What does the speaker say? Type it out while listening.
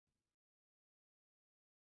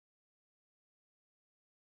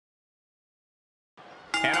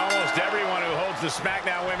And almost everyone who holds the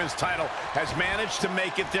SmackDown Women's title has managed to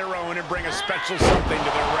make it their own and bring a special something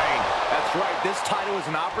to their reign. That's right. This title is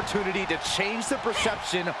an opportunity to change the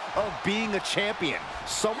perception of being a champion.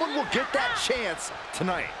 Someone will get that chance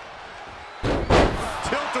tonight.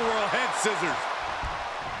 Tilt-a-whirl head scissors.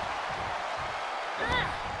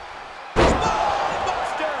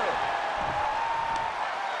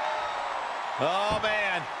 Oh,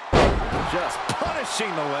 man. Just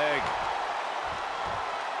punishing the leg.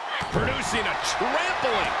 Producing a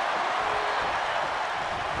trampling.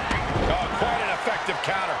 Oh, quite an effective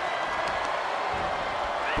counter.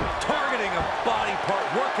 Targeting a body part,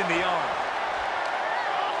 working the arm.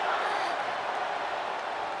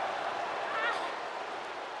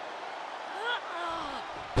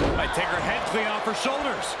 Might take her head clean off her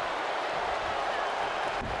shoulders.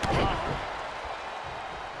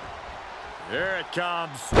 Here it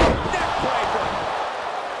comes. Neckbreaker.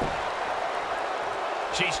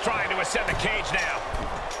 She's trying to ascend the cage now.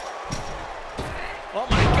 Oh,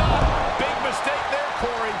 my God. Big mistake there,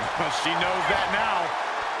 Corey. She knows that now.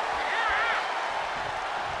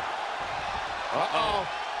 Uh-oh.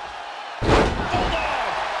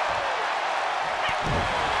 Bulldog.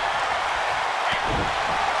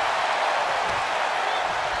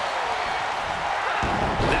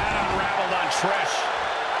 That unraveled on Trish.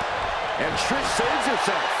 And Trish saves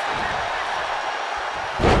herself.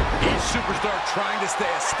 Each superstar trying to stay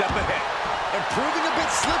a step ahead. And proving a bit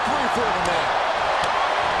slippery for them there.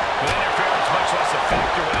 With interference much less a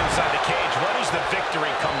factor when inside the cage, what does the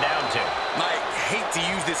victory come down to? I hate to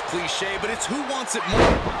use this cliche, but it's who wants it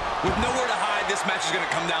more. With nowhere to hide, this match is going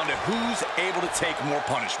to come down to who's able to take more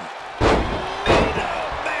punishment.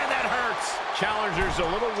 Man, that hurts. Challenger's a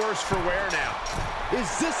little worse for wear now. Is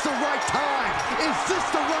this the right time? Is this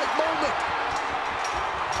the right moment?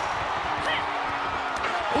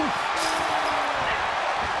 Oof.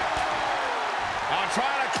 Now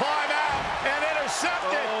trying to climb out and intercept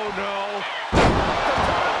it. Oh, no.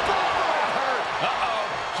 Uh-oh.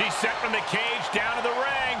 She's sent from the cage down to the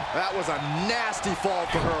ring. That was a nasty fall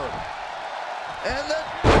for her. And the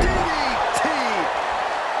DDT.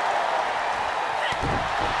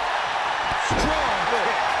 Strong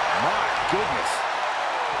hit. My goodness.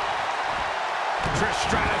 Trish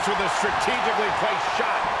Stratus with a strategically placed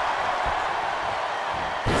shot.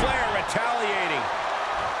 Flair retaliating.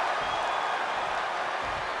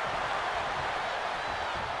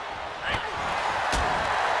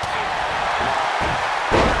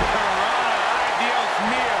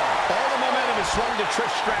 All the momentum is swung to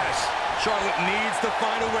Trish Stratus. Charlotte needs to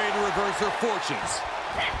find a way to reverse her fortunes.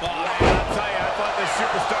 Oh, man, I'll tell you, I thought this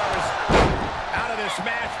superstar was out of this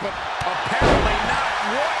match, but apparently not.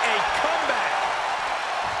 What a comeback.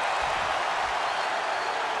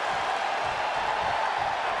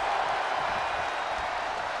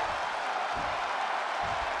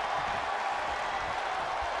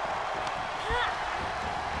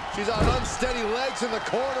 She's on unsteady legs in the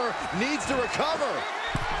corner. Needs to recover.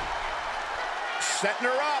 Setting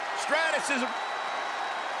her up. Stratus is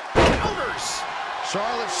counters.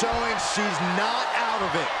 Charlotte showing she's not out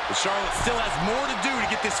of it. But Charlotte still has more to do to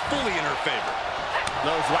get this fully in her favor.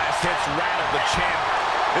 Those last hits rattled the champ.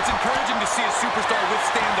 It's encouraging to see a superstar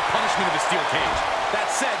withstand the punishment of a steel cage. That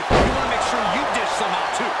said, you want to make sure you dish some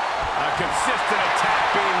out too. A consistent attack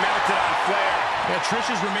being mounted on Flair. Yeah,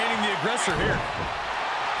 Trish is remaining the aggressor here.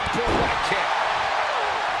 Boy, what a kick.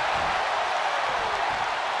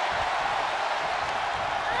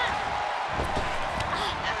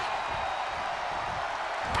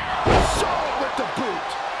 Charlotte with the boot.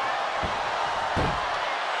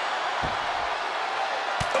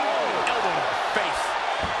 Oh, elbow to the face.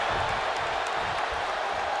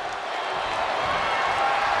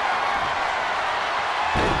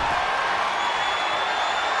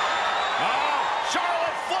 Oh,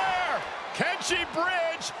 Charlotte Flair. Can she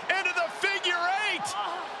bridge into the figure eight?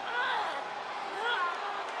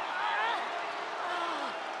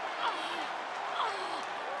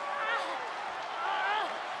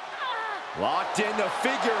 Locked in the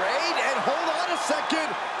figure eight, and hold on a second.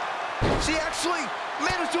 She actually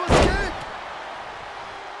managed to escape.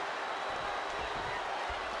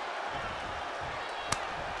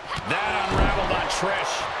 That unraveled on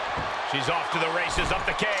Trish. She's off to the races up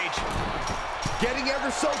the cage. Getting ever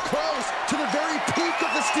so close to the very peak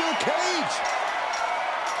of the steel cage.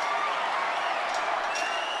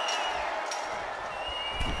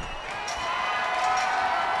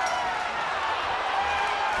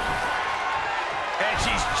 And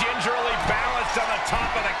she's gingerly balanced on the top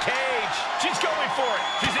of the cage. She's going for it.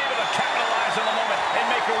 She's able to capitalize on the moment and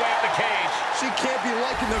make her way up the cage. She can't be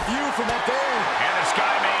liking the view from up there. And the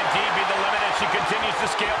Sky Man indeed be the limit as she continues to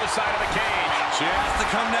scale the side of the cage. She has to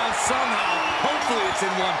come down somehow. Hopefully it's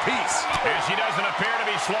in one piece. And she doesn't appear to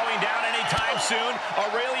be slowing down anytime soon. A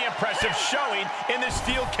really impressive showing in this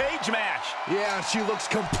steel cage match. Yeah, she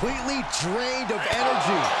looks completely drained of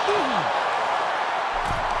energy.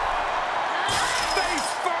 Face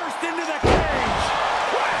first into the cage.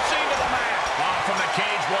 Crashing to the mat. Off from the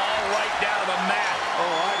cage wall, right down to the mat.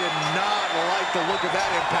 Oh, I did not like the look of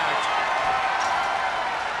that impact.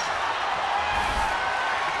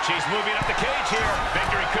 She's moving up the cage here.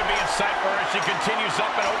 Victory could be in sight for her as she continues up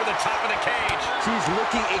and over the top of the cage. She's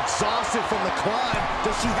looking exhausted from the climb.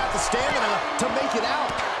 Does she have the stamina to make it out?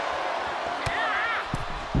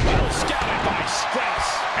 Well scouted by Stratus.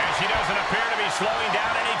 And she doesn't appear to be slowing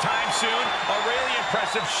down anytime soon. A really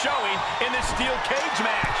impressive showing in this steel cage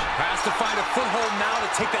match. Has to find a foothold now to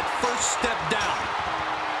take that first step down.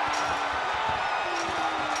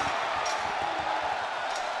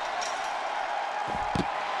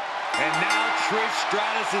 And now Trish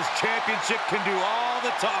Stratus' championship can do all the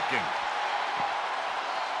talking.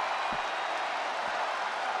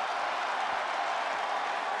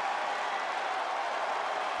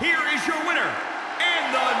 Here is your winner, and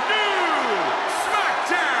the new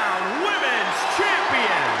SmackDown Women's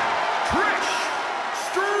Champion, Trish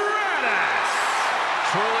Stratus.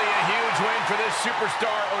 Truly a huge win for this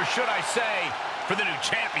superstar, or should I say, for the new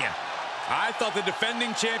champion. I thought the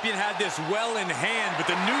defending champion had this well in hand, but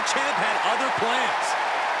the new champ had other plans.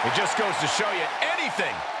 It just goes to show you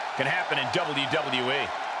anything can happen in WWE.